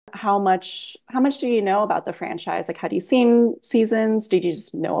how much do you know about the franchise? Like, had you seen seasons? Did you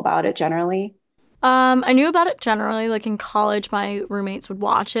just know about it generally? I knew about it generally. Like in college, my roommates would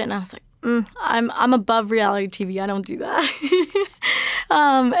watch it, and I was like, I'm above reality TV. I don't do that.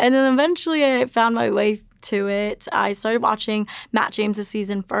 And then eventually, I found my way to it. I started watching Matt James's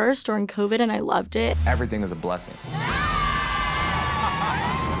season first during COVID, and I loved it. Everything is a blessing.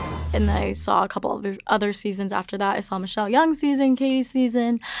 And then I saw a couple other seasons after that. I saw Michelle Young's season, Katie's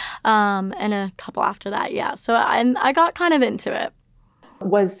season, and a couple after that. Yeah, so I got kind of into it.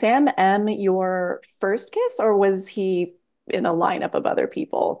 Was Sam M your first kiss, or was he in a lineup of other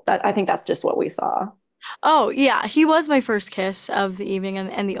people? That I think that's just what we saw. Oh, yeah, he was my first kiss of the evening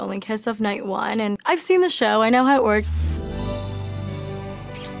and the only kiss of night one. And I've seen the show, I know how it works.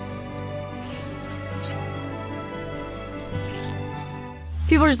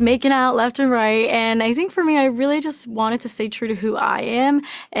 People are just making out left and right. And I think for me, I really just wanted to stay true to who I am.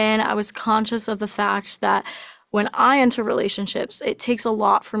 And I was conscious of the fact that when I enter relationships, it takes a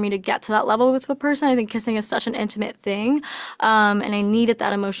lot for me to get to that level with a person. I think kissing is such an intimate thing, and I needed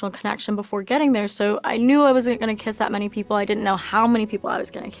that emotional connection before getting there. So I knew I wasn't going to kiss that many people. I didn't know how many people I was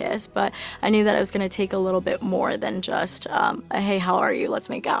going to kiss, but I knew that I was going to take a little bit more than just, hey, how are you? Let's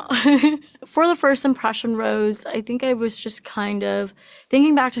make out. For the first impression rose, I think I was just kind of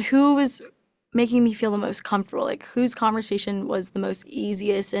thinking back to who was making me feel the most comfortable, like whose conversation was the most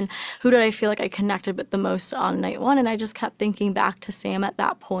easiest and who did I feel like I connected with the most on night one. And I just kept thinking back to Sam at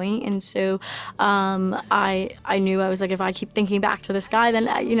that point. And so I knew, I was like, if I keep thinking back to this guy, then,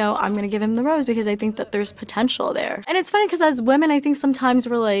 I'm going to give him the rose because I think that there's potential there. And it's funny because as women, I think sometimes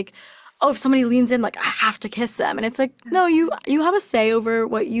we're like, oh, if somebody leans in, like, I have to kiss them. And it's like, no, you have a say over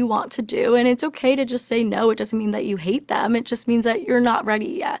what you want to do. And it's okay to just say no. It doesn't mean that you hate them. It just means that you're not ready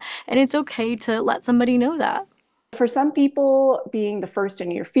yet. And it's okay to let somebody know that. For some people, being the first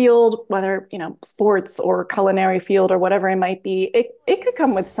in your field, whether, sports or culinary field or whatever it might be, it could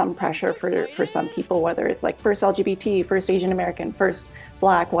come with some pressure for some people, whether it's like first LGBT, first Asian American, first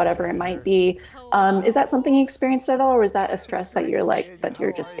Black, whatever it might be. Is that something you experienced at all, or is that a stress that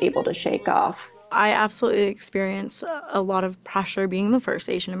you're just able to shake off? I absolutely experience a lot of pressure being the first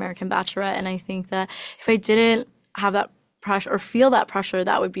Asian American bachelorette. And I think that if I didn't have that pressure or feel that pressure,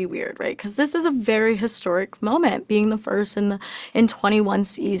 that would be weird, right? Because this is a very historic moment, being the first in 21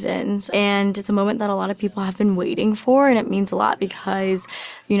 seasons, and it's a moment that a lot of people have been waiting for, and it means a lot because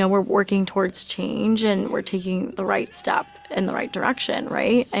we're working towards change and we're taking the right step in the right direction,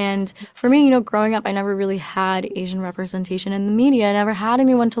 right? And for me, growing up, I never really had Asian representation in the media. I never had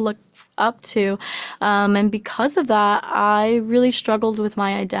anyone to look up to. And because of that, I really struggled with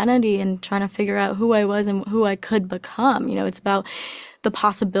my identity and trying to figure out who I was and who I could become. It's about the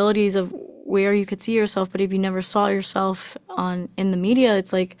possibilities of where you could see yourself, but if you never saw yourself in the media,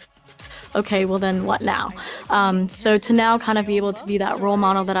 it's like, okay, well then what now? So to now kind of be able to be that role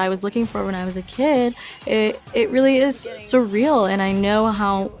model that I was looking for when I was a kid, it really is surreal. And I know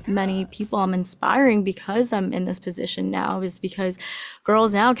how many people I'm inspiring because I'm in this position now, is because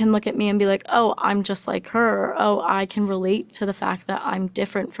girls now can look at me and be like, oh, I'm just like her. Or, oh, I can relate to the fact that I'm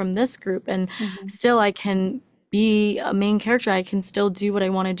different from this group. And still I can be a main character. I can still do what I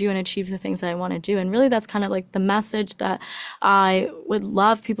want to do and achieve the things that I want to do. And really that's kind of like the message that I would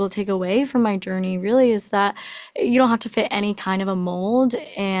love people to take away from my journey, really, is that you don't have to fit any kind of a mold,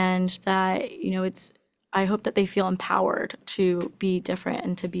 and that, I hope that they feel empowered to be different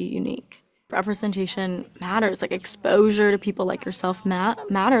and to be unique. Representation matters, like exposure to people like yourself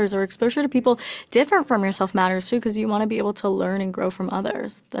matters, or exposure to people different from yourself matters too, because you want to be able to learn and grow from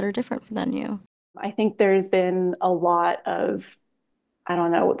others that are different than you. I think there's been a lot of, I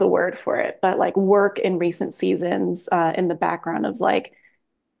don't know the word for it, but like work in recent seasons in the background of like,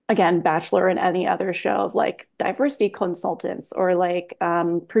 again, Bachelor and any other show, of like diversity consultants or like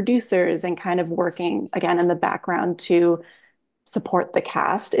producers, and kind of working again in the background to support the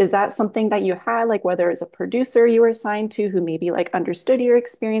cast. Is that something that you had, like whether it's a producer you were assigned to who maybe like understood your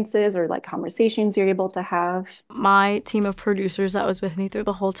experiences, or like conversations you're able to have? My team of producers that was with me through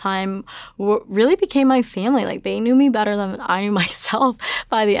the whole time really became my family. Like they knew me better than I knew myself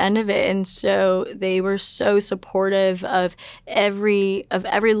by the end of it. And so they were so supportive of every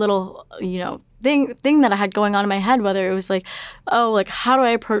little, thing that I had going on in my head, whether it was like, oh, like how do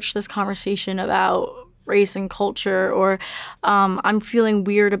I approach this conversation about race and culture, or I'm feeling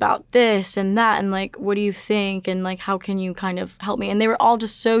weird about this and that, and like, what do you think, and like, how can you kind of help me? And they were all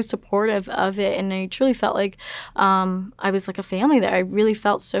just so supportive of it, and I truly felt like I was like a family there. I really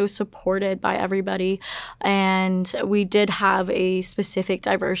felt so supported by everybody, and we did have a specific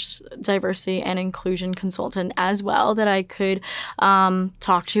diversity and inclusion consultant as well that I could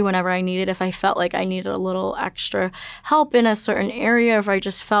talk to whenever I needed, if I felt like I needed a little extra help in a certain area, if I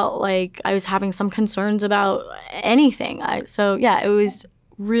just felt like I was having some concerns about anything. So yeah, it was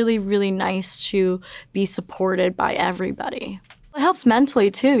really, really nice to be supported by everybody. It helps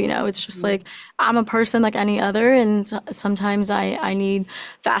mentally too, you know. It's just like I'm a person like any other, and sometimes I need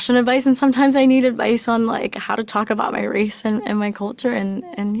fashion advice, and sometimes I need advice on like how to talk about my race and my culture,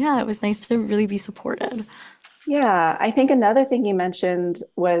 and yeah, it was nice to really be supported. Yeah, I think another thing you mentioned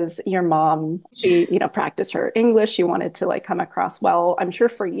was your mom. She, practiced her English. She wanted to like come across well, I'm sure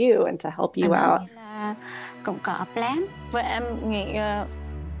for you and to help you Anh out. nghĩ là cũng có plan. But em nghĩ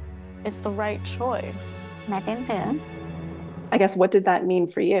it's the right choice. Mẹ tin tưởng. I guess what did that mean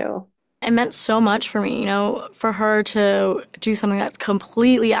for you? It meant so much for me, you know, for her to do something that's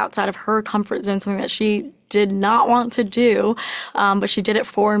completely outside of her comfort zone, something that she did not want to do, but she did it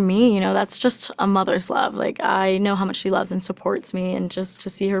for me. You know, that's just a mother's love. Like, I know how much she loves and supports me, and just to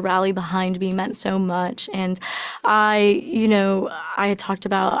see her rally behind me meant so much. And I had talked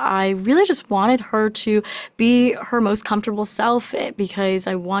about, I really just wanted her to be her most comfortable self, because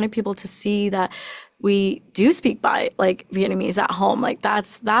I wanted people to see that we do speak by like Vietnamese at home. Like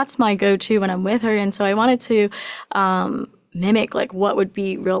that's my go-to when I'm with her. And so I wanted to mimic like what would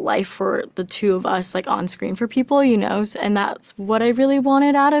be real life for the two of us, like on screen for people, you know. And that's what I really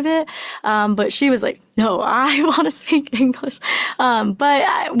wanted out of it. But she was like, no, I want to speak English.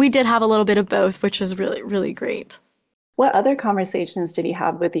 We did have a little bit of both, which was really, really great. What other conversations did you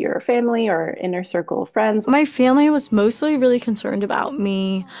have with your family or inner circle of friends? My family was mostly really concerned about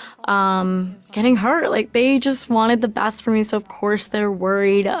me getting hurt. Like, they just wanted the best for me. So, of course, they're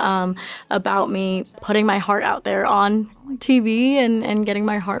worried about me putting my heart out there on TV and getting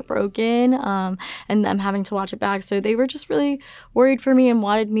my heart broken, and them having to watch it back. So they were just really worried for me and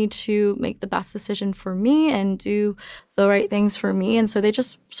wanted me to make the best decision for me and do the right things for me. And so they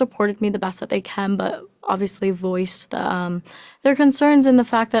just supported me the best that they can, but obviously voiced their concerns and the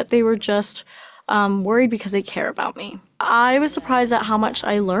fact that they were just worried because they care about me. I was surprised at how much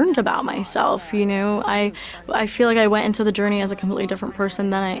I learned about myself. You know, I feel like I went into the journey as a completely different person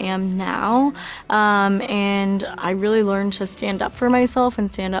than I am now, and I really learned to stand up for myself and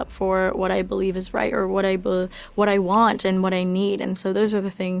stand up for what I believe is right, or what I want and what I need. And so those are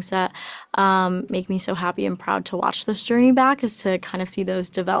the things that make me so happy and proud to watch this journey back, is to kind of see those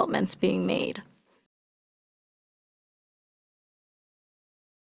developments being made.